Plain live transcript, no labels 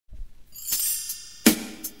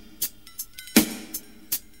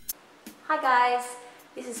Hi guys,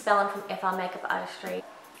 this is Bellen from FR Makeup Artistry.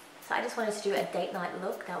 So I just wanted to do a date night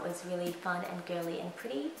look that was really fun and girly and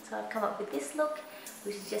pretty. So I've come up with this look,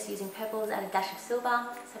 which is just using purples and a dash of silver.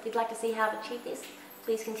 So if you'd like to see how I've achieved this,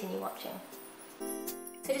 please continue watching.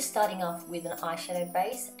 So just starting off with an eyeshadow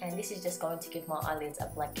base, and this is just going to give my eyelids a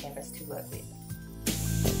blank canvas to work with.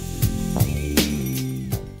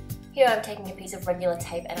 Here I'm taking a piece of regular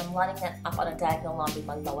tape and I'm lining that up on a diagonal line with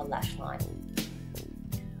my lower lash line.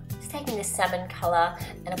 Taking this salmon colour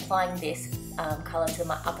and applying this colour to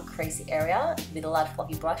my upper crease area with a large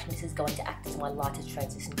fluffy brush, and this is going to act as my lighter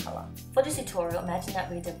transition colour. For this tutorial, imagine that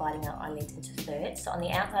we're dividing our eyelids into thirds. So on the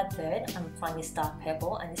outside third, I'm applying this dark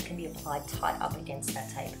purple, and this can be applied tight up against that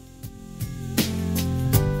tape.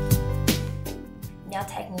 Now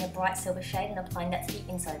taking a bright silver shade and applying that to the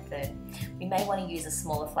inside third. We may want to use a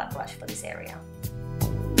smaller flat brush for this area.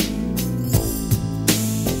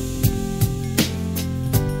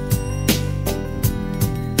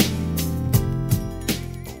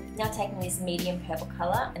 Now taking this medium purple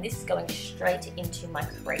colour, and this is going straight into my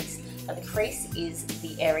crease. Now the crease is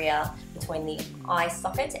the area between the eye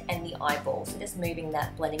socket and the eyeball, so just moving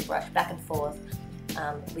that blending brush back and forth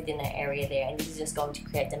within that area there, and this is just going to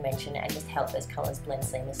create dimension and just help those colours blend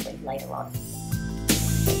seamlessly later on.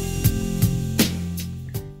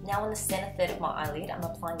 Now on the centre third of my eyelid, I'm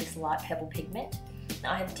applying this light purple pigment.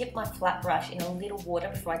 Now I have dipped my flat brush in a little water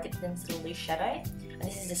before I dip it into the loose shadow, and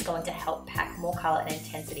this is just going to help pack more colour and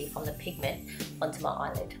intensity from the pigment onto my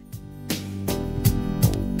eyelid.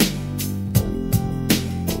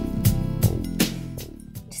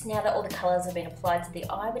 Just now that all the colours have been applied to the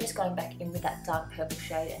eye, we're just going back in with that dark purple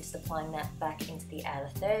shade and just applying that back into the outer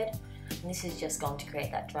third. And this is just going to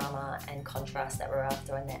create that drama and contrast that we're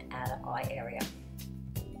after in that outer eye area.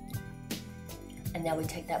 And now we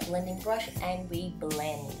take that blending brush and we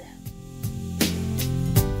blend.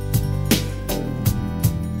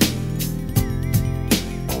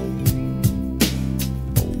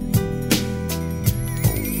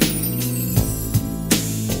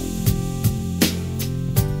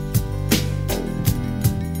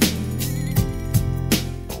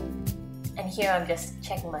 And here I'm just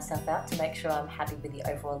checking myself out to make sure I'm happy with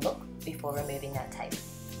the overall look before removing that tape.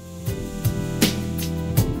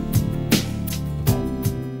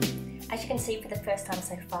 As you can see, for the first time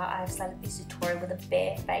so far, I have started this tutorial with a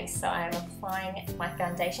bare face, so I am applying my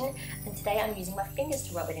foundation, and today I'm using my fingers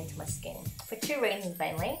to rub it into my skin. For two reasons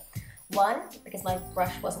mainly. One, because my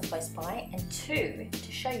brush wasn't close by, and two,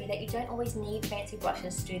 to show you that you don't always need fancy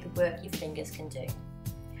brushes to do the work your fingers can do.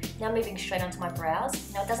 Now moving straight onto my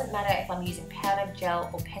brows. Now it doesn't matter if I'm using powder, gel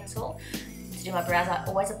or pencil. To do my brows, I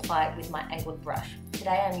always apply it with my angled brush.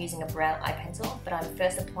 Today I'm using a brown eye pencil, but I'm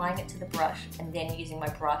first applying it to the brush and then using my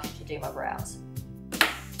brush to do my brows.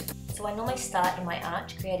 So I normally start in my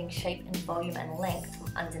arch, creating shape and volume and length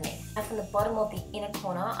from underneath. Now from the bottom of the inner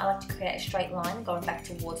corner, I like to create a straight line going back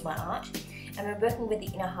towards my arch. And when working with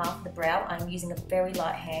the inner half of the brow, I'm using a very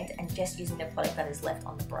light hand and just using the product that is left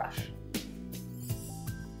on the brush.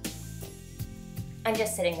 And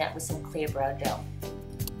just setting that with some clear brow gel.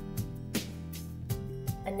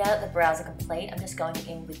 And now that the brows are complete, I'm just going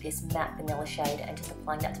in with this matte vanilla shade and just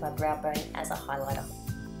applying that to my brow bone as a highlighter.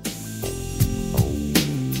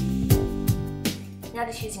 Now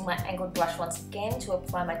just using my angled brush once again to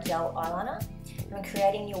apply my gel eyeliner. And when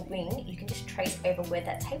creating your wing, you can just trace over where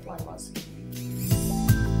that tape line was.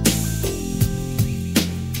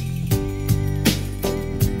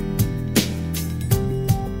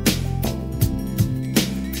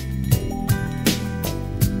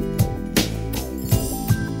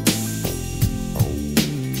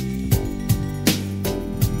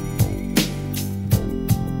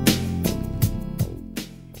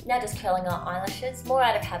 Now just curling our eyelashes, more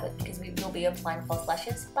out of habit because we will be applying false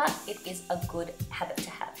lashes, but it is a good habit to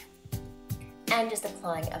have. And just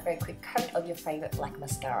applying a very quick coat of your favourite black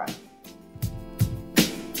mascara.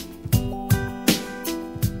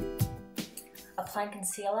 Applying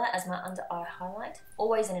concealer as my under eye highlight,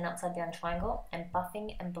 always in an upside down triangle, and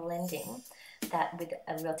buffing and blending that with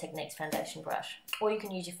a Real Techniques foundation brush. Or you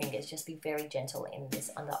can use your fingers, just be very gentle in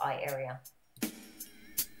this under eye area.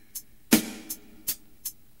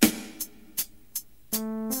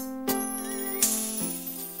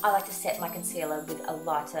 I like to set my concealer with a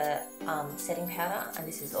lighter setting powder, and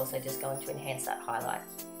this is also just going to enhance that highlight.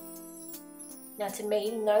 Now to me,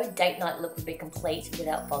 no date night look would be complete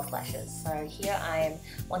without false lashes. So here I am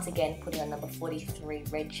once again putting on number 43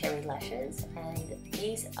 red cherry lashes, and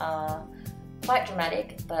these are quite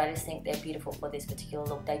dramatic, but I just think they're beautiful for this particular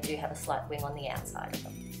look. They do have a slight wing on the outside of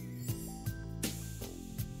them.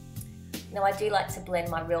 Now I do like to blend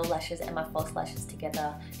my real lashes and my false lashes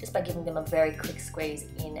together just by giving them a very quick squeeze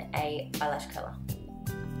in a eyelash curler.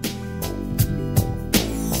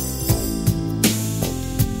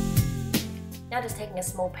 Now just taking a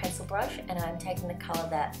small pencil brush, and I'm taking the colour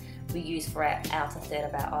that we use for our outer third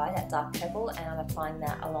of our eye, that dark purple, and I'm applying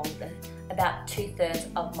that along about 2/3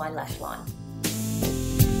 of my lash line.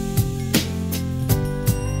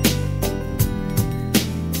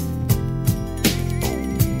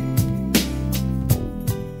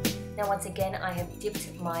 Now once again, I have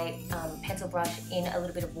dipped my pencil brush in a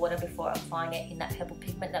little bit of water before applying it in that purple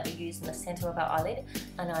pigment that we use in the centre of our eyelid,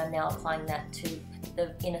 and I'm now applying that to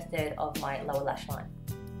the inner third of my lower lash line.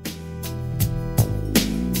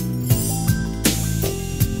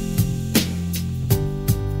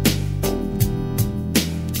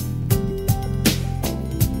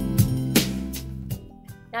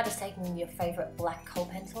 Now just taking your favourite black kohl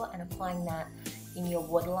pencil and applying that in your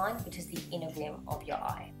waterline, which is the inner rim of your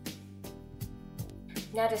eye.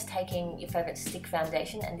 Now just taking your favourite stick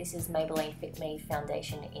foundation, and this is Maybelline Fit Me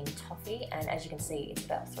foundation in Toffee, and as you can see it's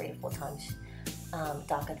about 3 to 4 times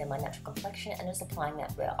darker than my natural complexion, and just applying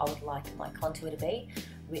that where I would like my contour to be,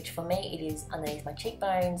 which for me it is underneath my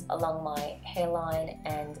cheekbones, along my hairline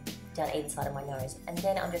and down either side of my nose. And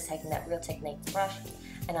then I'm just taking that Real Techniques brush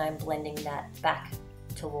and I'm blending that back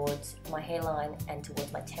towards my hairline and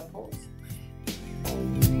towards my temples.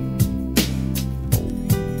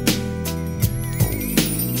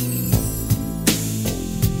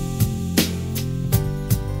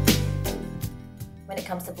 When it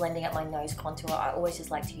comes to blending out my nose contour, I always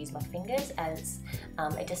just like to use my fingers, as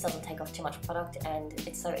it just doesn't take off too much product and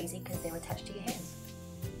it's so easy because they're attached to your hands.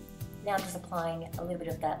 Now I'm just applying a little bit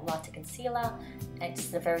of that lighter concealer and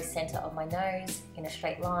just the very centre of my nose in a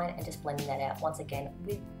straight line, and just blending that out once again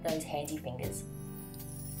with those handy fingers.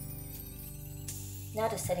 Now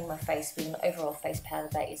just setting my face with an overall face powder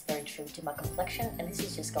that is very true to my complexion, and this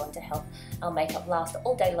is just going to help our makeup last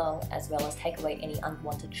all day long, as well as take away any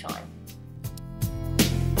unwanted shine.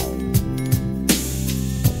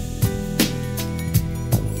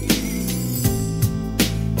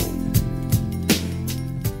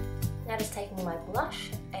 Now just taking my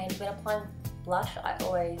blush, and when applying blush I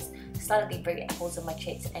always start at the very apples of my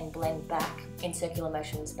cheeks and blend back in circular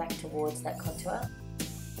motions back towards that contour.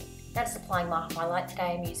 Now just applying my highlight.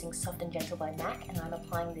 Today I'm using Soft and Gentle by MAC, and I'm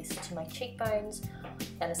applying this to my cheekbones,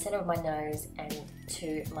 down the centre of my nose and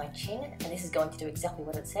to my chin, and this is going to do exactly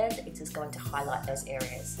what it says. It's just going to highlight those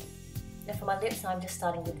areas. Now for my lips, I'm just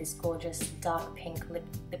starting with this gorgeous dark pink lip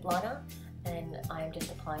liner, and I'm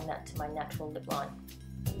just applying that to my natural lip line.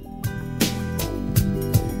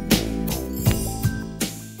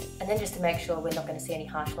 And then just to make sure we're not going to see any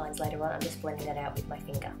harsh lines later on, I'm just blending that out with my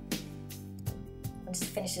finger. And just to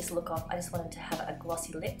finish this look off, I just wanted to have a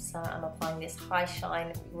glossy lip, so I'm applying this High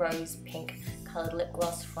Shine Rose Pink coloured lip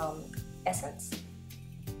gloss from Essence.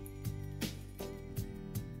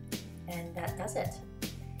 And that does it.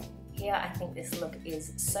 Here I think this look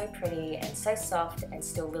is so pretty and so soft and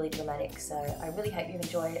still really dramatic, so I really hope you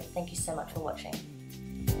enjoyed it. Thank you so much for watching.